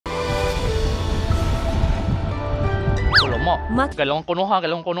Guys, lawan Konoha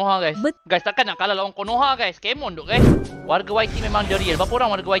guys. Guys, takkan nak kalah lawan Konoha guys. Kemon duk guys. Warga YT memang the real. Berapa orang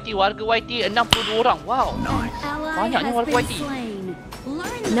warga YT? Warga YT 62 orang. Wow. Banyaknya warga YT.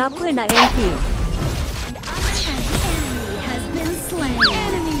 Kenapa nak MP?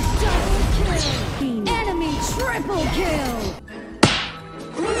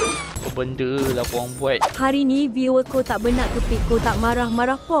 Benda lah korang buat. Hari ni viewer ko tak benak kepik ko tak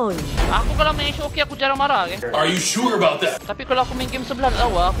marah-marah pun. Aku kalau main show okay, aku jarang marah kan. Are you sure about that? Tapi kalau aku main game sebelah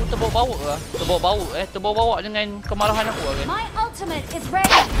lawa, aku terbawa-bawa lah. Terbawa-bawa dengan kemarahan aku lah kan. My ultimate is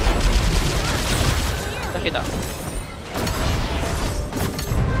ready. Sakit tak?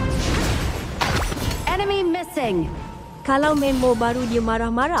 Enemy missing. Kalau member baru dia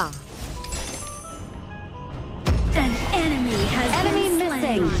marah-marah. An enemy has been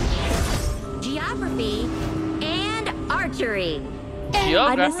missing. Geography and archery.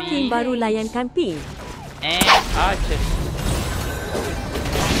 Ada skin baru layan kampi. And archery.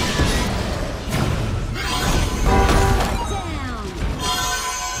 Down.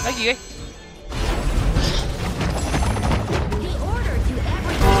 Lagi guys. The order to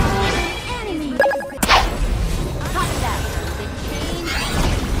everything. Enemy. Copy that. The chain.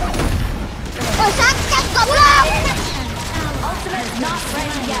 Oh, sakit kau pula. Ultimate is not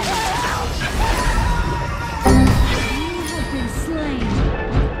ready yet.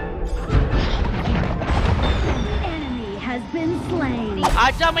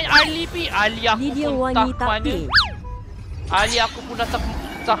 Ajar main Ali pi. Ali aku Dia pun wangi tak mana. tapi. Ali aku pun dah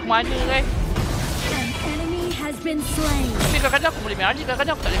tak mana guys. Tapi kadang-kadang aku boleh main Ali,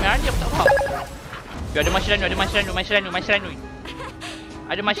 kadang-kadang aku tak boleh main Ali, aku tak faham. Ada Mashiranui.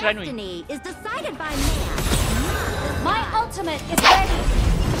 Ada Mashiranui. Destiny is decided by man. My ultimate is ready.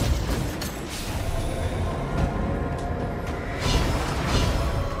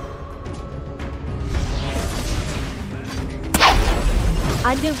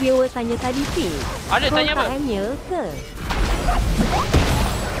 Ada viewer tanya tadi Pi. Ada tanya apa? Kau tak M-nya ke?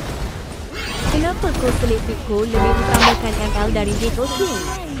 Kenapa kau selipik ko lebih utamakan ML dari HOK?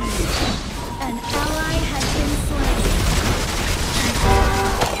 An ally has been slain.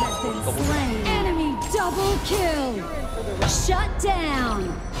 Enemy double kill. Shut down.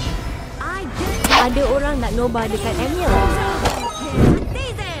 Ada orang nak nobar dekat M-nya.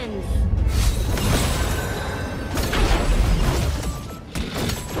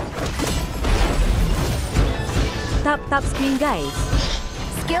 Tap screen guys.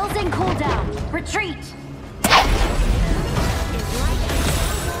 Skills in cooldown. Retreat.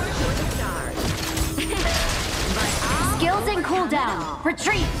 Skills in cooldown.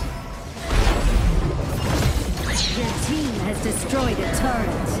 Retreat. Your team has destroyed a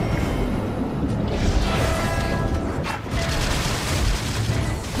turret.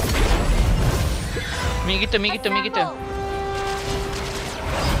 Mi kita.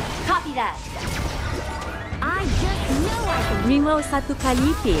 Copy that. I just know I can. Rimau satu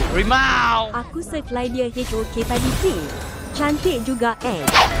kali Pi. Rimau. Aku supply dia HOK tadi Pi. Cantik juga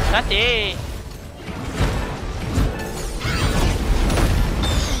Cantik.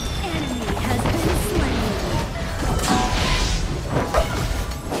 Enemy has been slain.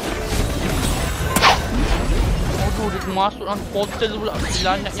 Aduh, dia masuk dalam portal pula.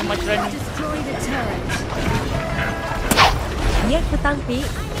 Lanaknya Mashiranui. Destroy the turret. Dia petang Pi.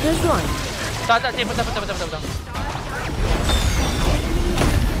 Kezuan. Tak, petang.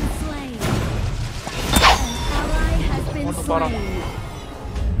 Slain. An ally has been Oh, parah. slain.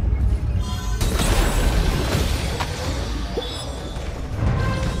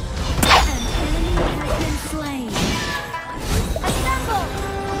 An enemy has been slain. Assemble.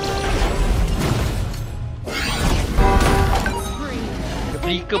 Dia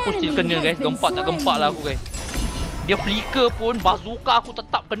flicker pun still kena guys. Gempak tak gempak lah aku guys. Dia flicker pun bazooka aku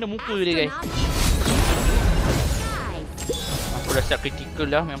tetap kena muka dia guys. Aku dah siap critical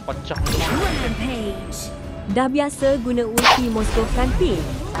lah, memang pecah. Rampage. Dah biasa guna ulti Moskow kan Pi.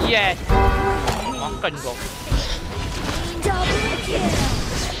 Yes. Makan kau. Double kill.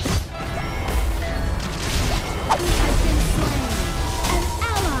 An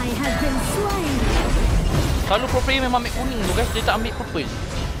ally has been slain. Selalu pro player memang ambil kuning tu guys, dia tak ambil purple.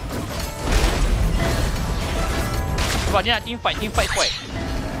 Sebab dia nak team fight fight.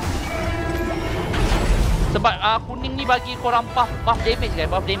 Sebab kuning ni bagi korang buff damage guys,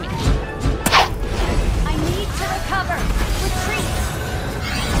 buff damage. I need to recover. Retreat.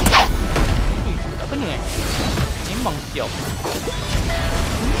 Tak kena Memang siap.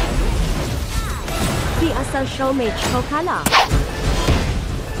 Pi asal show match kau kalah.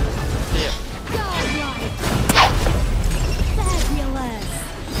 Siap. Godlike. Fabulous.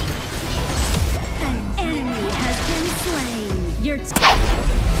 An enemy has been slain.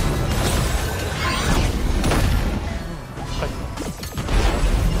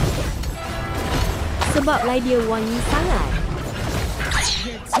 Sebab lai dia wangi sangat.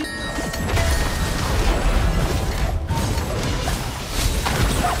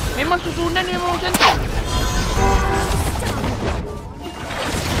 Memang susunan dia memang macam tu.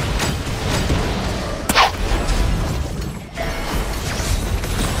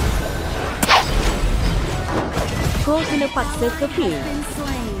 Kau kena paksa ke pin. Been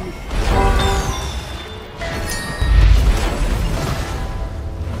slain.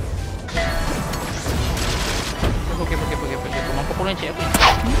 Okey. Mampu pun cek aku.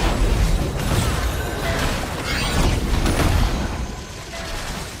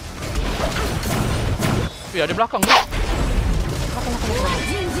 Ya, ada belakang tu.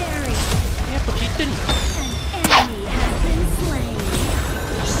 Legendary. Ni apa cerita ni? An enemy has been slain.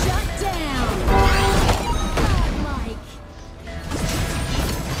 Shut down. Godlike.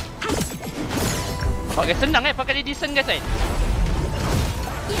 Nampak guys, senang pakai dia decent guys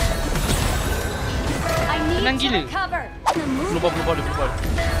I need Menang to gila. recover. The move Blue ball.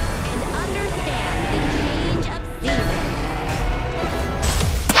 and understand the change of season.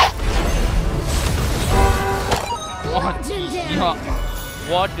 Legendary. Ya.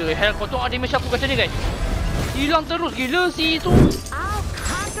 What the hell, kau tengok damage aku kat sini guys. Hilang terus gila si tu. I'll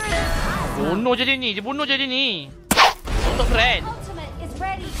conquer the cosmos. Bunuh je dia ni, Untuk keren. Ultimate is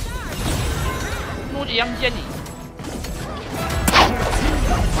ready. Bunuh je yang jian ni.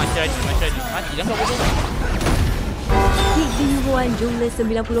 Macam ni. Mati dah kau bodoh. Kick biruan jumlah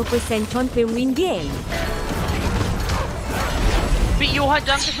 90% confirm win game. Pick Johan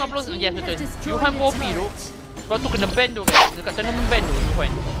jangan ke 90. Ya betul. Johan kopi tu. Kau tu kena ban tu guys. Dekat sana ban tu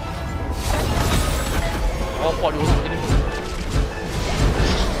Johan. Oh, kau dulu.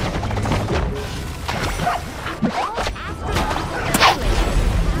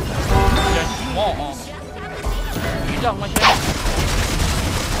 Dan semua. Hilang macam ni.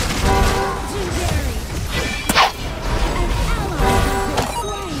 Legendary. An ally has been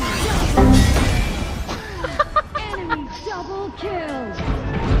slain. Enemy double kill.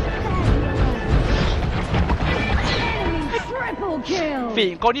 Enemy triple kill.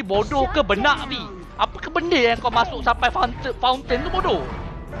 Feekz, kau ni bodoh ke benak Fi? Apa ke benda yang kau masuk sampai fountain tu bodoh?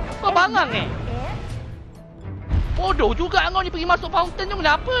 Kau bangang Bodoh juga kau ni pergi masuk fountain tu,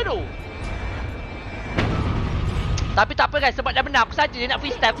 kenapa tu? Tapi tak apa guys, sebab dah benar. Aku saja nak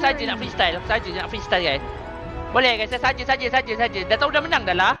freestyle, guys. Boleh guys, saya saja. Dah tahu dah menang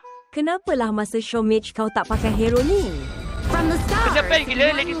dah lah. Kenapalah masa show match kau tak pakai hero ni? From the start, Kena ban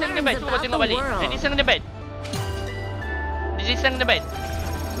gila, Lady Sen kena ban. Cuba tengok balik. Lady Sen kena ban.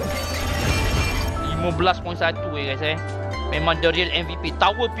 15.1 guys Memang the real MVP.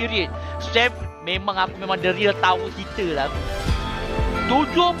 Tower period. Chef, memang aku memang the real tower hitter lah.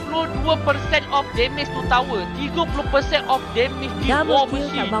 72% of damage to tower, 30% of damage di war Double kill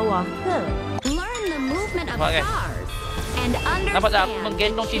kat machine. bawah ke? learn the movement of Nampak kan? stars and Nampak tak aku understand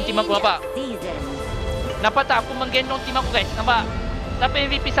menggendong the tim aku, change nampak? of seasons. Nampak tak aku menggendong tim aku guys? Nampak? Siapa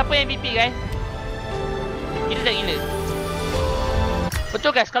MVP guys? Gila tak gila?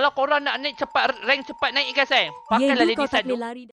 Betul guys, kalau korang nak naik cepat, rank cepat naik guys pakailah Ye, Lady kau tak Sen tu. boleh lari